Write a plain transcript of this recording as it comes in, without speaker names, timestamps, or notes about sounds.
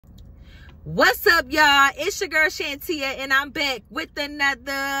What's up, y'all? It's your girl Shantia, and I'm back with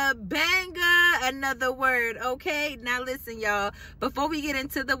another banger, another word. Okay, now listen, y'all, before we get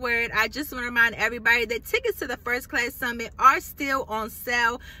into the word, I just want to remind everybody that tickets to the First Class Summit are still on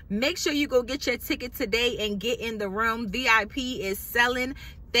sale. Make sure you go get your ticket today and get in the room. VIP is selling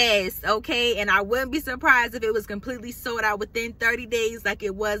fast, okay? And I wouldn't be surprised if it was completely sold out within 30 days like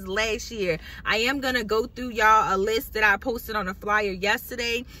it was last year. I am gonna go through y'all a list that I posted on a flyer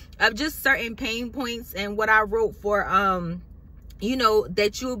yesterday of just certain pain points and what I wrote for you know,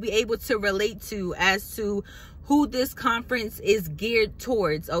 that you will be able to relate to as to who this conference is geared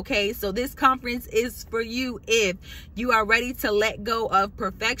towards. Okay, so this conference is for you if you are ready to let go of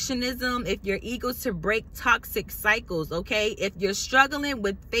perfectionism, if you're eager to break toxic cycles. Okay, if you're struggling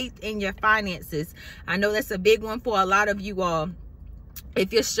with faith in your finances. I know that's a big one for a lot of you all.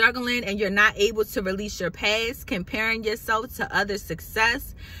 If you're struggling and you're not able to release your past, comparing yourself to other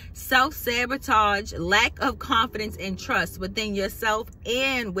success, self-sabotage, lack of confidence and trust within yourself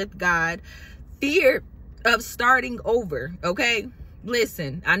and with God, fear of starting over. Okay,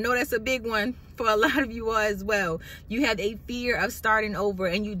 listen, I know that's a big one for a lot of you all as well. You have a fear of starting over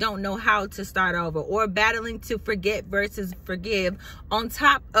and you don't know how to start over, or battling to forget versus forgive, on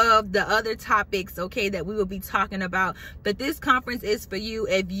top of the other topics, okay, that we will be talking about. But this conference is for you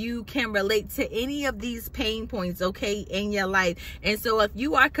if you can relate to any of these pain points, okay, in your life. And so if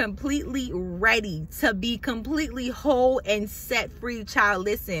you are completely ready to be completely whole and set free, child,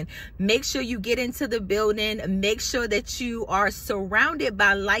 listen, make sure you get into the building. Make sure that you are surrounded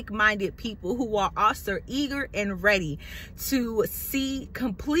by like-minded people who are also eager and ready to see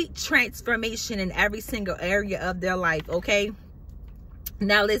complete transformation in every single area of their life. Okay,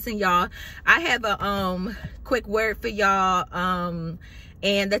 now listen, y'all, I have a quick word for y'all,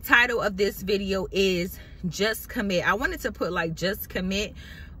 and the title of this video is Just Commit. I wanted to put like just commit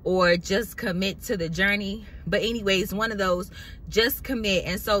or just commit to the journey, but anyways, one of those, just commit.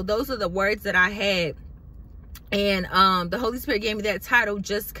 And so those are the words that I had. And the Holy Spirit gave me that title,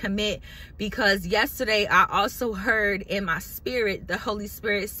 Just Commit, because yesterday I also heard in my spirit the Holy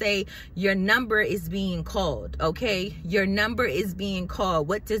Spirit say, your number is being called. Okay, your number is being called.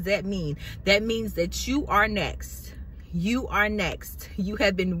 What does that mean? That means that you are next. You are next. You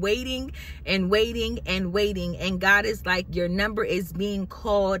have been waiting and waiting and waiting, and God is like, your number is being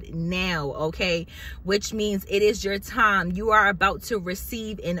called now. Okay, which means it is your time. You are about to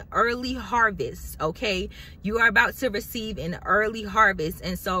receive an early harvest. Okay, you are about to receive an early harvest.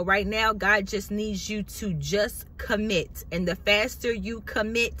 And so right now, God just needs you to just commit. And the faster you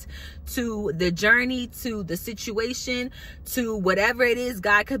commit to the journey, to the situation, to whatever it is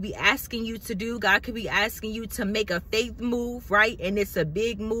God could be asking you to do, God could be asking you to make a faith move, right? And it's a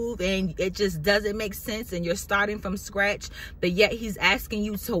big move and it just doesn't make sense and you're starting from scratch, but yet he's asking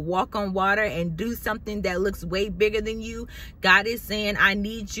you to walk on water and do something that looks way bigger than you. God is saying, I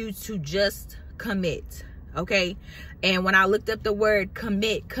need you to just commit. Okay, and when I looked up the word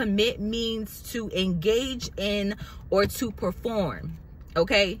commit, commit means to engage in or to perform.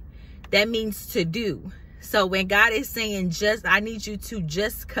 Okay, that means to do. So when God is saying just, I need you to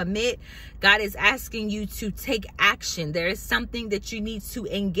just commit, God is asking you to take action. There is something that you need to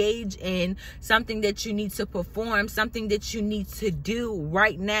engage in, something that you need to perform, something that you need to do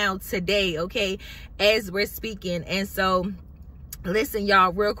right now, today, okay, as we're speaking. And so listen,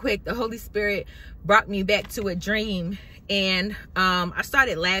 y'all, real quick, the Holy Spirit brought me back to a dream, and I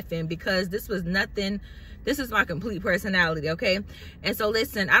started laughing because this was nothing. This is my complete personality, okay? And so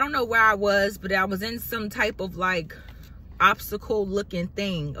listen, I don't know where I was, but I was in some type of like obstacle looking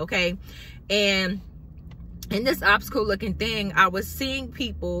thing, okay? And in this obstacle looking thing, I was seeing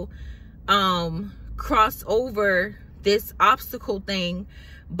people cross over this obstacle thing,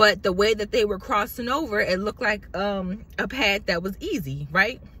 but the way that they were crossing over, it looked like a path that was easy,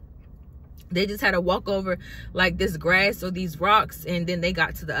 right? They just had to walk over like this grass or these rocks, and then they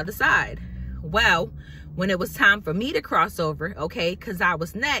got to the other side. Well, when it was time for me to cross over, okay, because I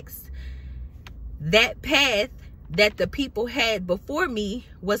was next, that path that the people had before me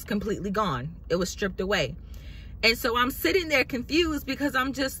was completely gone. It was stripped away. And so I'm sitting there confused because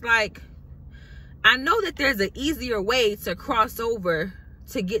I'm just like, I know that there's an easier way to cross over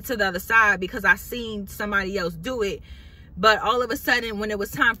to get to the other side because I seen somebody else do it. But all of a sudden, when it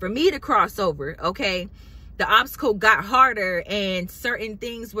was time for me to cross over, okay, the obstacle got harder and certain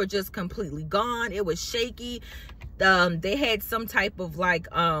things were just completely gone. It was shaky. They had some type of like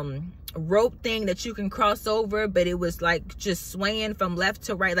rope thing that you can cross over, but it was like just swaying from left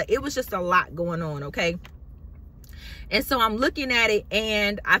to right. Like it was just a lot going on, okay? And so I'm looking at it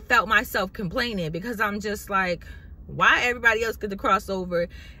and I felt myself complaining because I'm just like, Why everybody else get to cross over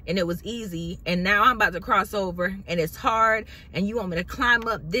and it was easy, and now I'm about to cross over and it's hard, and you want me to climb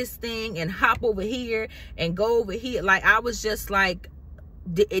up this thing and hop over here and go over here? Like, I was just like,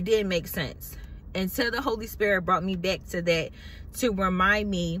 it didn't make sense until the Holy Spirit brought me back to that, to remind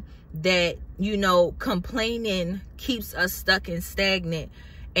me that, you know, complaining keeps us stuck and stagnant.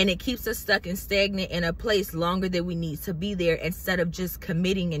 And it keeps us stuck and stagnant in a place longer than we need to be there, instead of just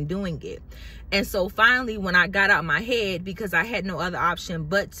committing and doing it. And so finally, when I got out my head, because I had no other option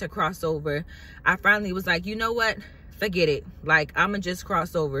but to cross over, I finally was like, you know what? Forget it. Like, I'm going to just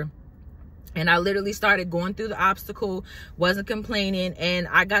cross over. And I literally started going through the obstacle, wasn't complaining, and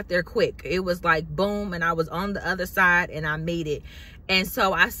I got there quick. It was like boom, and I was on the other side and I made it. And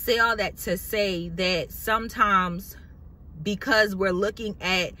so I say all that to say that sometimes, because we're looking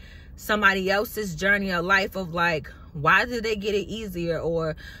at somebody else's journey of life of like, why did they get it easier,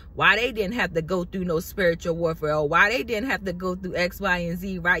 or why they didn't have to go through no spiritual warfare, or why they didn't have to go through X, Y, and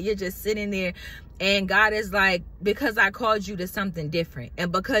Z, right? You're just sitting there, and God is like, because I called you to something different,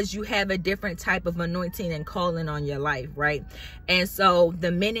 and because you have a different type of anointing and calling on your life, right? And so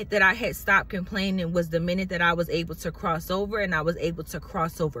the minute that I had stopped complaining was the minute that I was able to cross over, and I was able to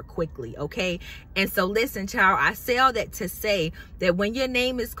cross over quickly, okay? And so listen, child, I say all that to say that when your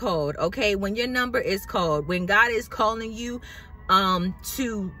name is called, okay, when your number is called, when God is calling you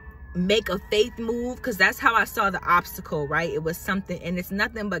to make a faith move, because that's how I saw the obstacle, right? It was something, and it's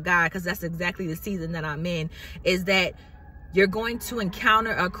nothing but God, because that's exactly the season that I'm in, is that you're going to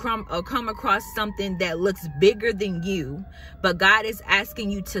encounter or come across something that looks bigger than you, but God is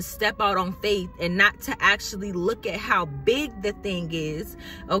asking you to step out on faith and not to actually look at how big the thing is,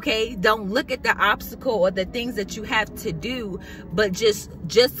 okay? Don't look at the obstacle or the things that you have to do, but just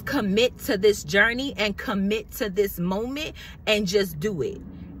commit to this journey and commit to this moment and just do it.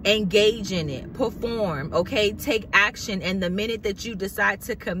 Engage in it, perform, okay? Take action. And the minute that you decide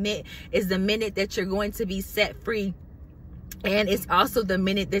to commit is the minute that you're going to be set free. And it's also the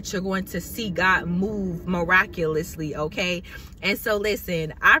minute that you're going to see God move miraculously, okay? And so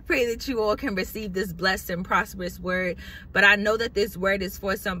listen, I pray that you all can receive this blessed and prosperous word. But I know that this word is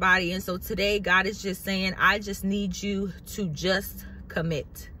for somebody. And so today, God is just saying, I just need you to just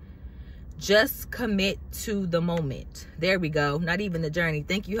commit. Just commit to the moment. There we go. Not even the journey.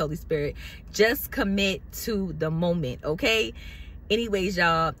 Thank you, Holy Spirit. Just commit to the moment, okay? Anyways,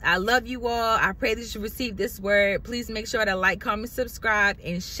 y'all, I love you all. I pray that you receive this word. Please make sure to like, comment, subscribe,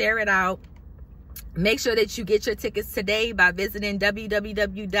 and share it out. Make sure that you get your tickets today by visiting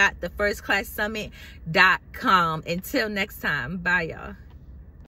www.thefirstclasssummit.com. Until next time, bye, y'all.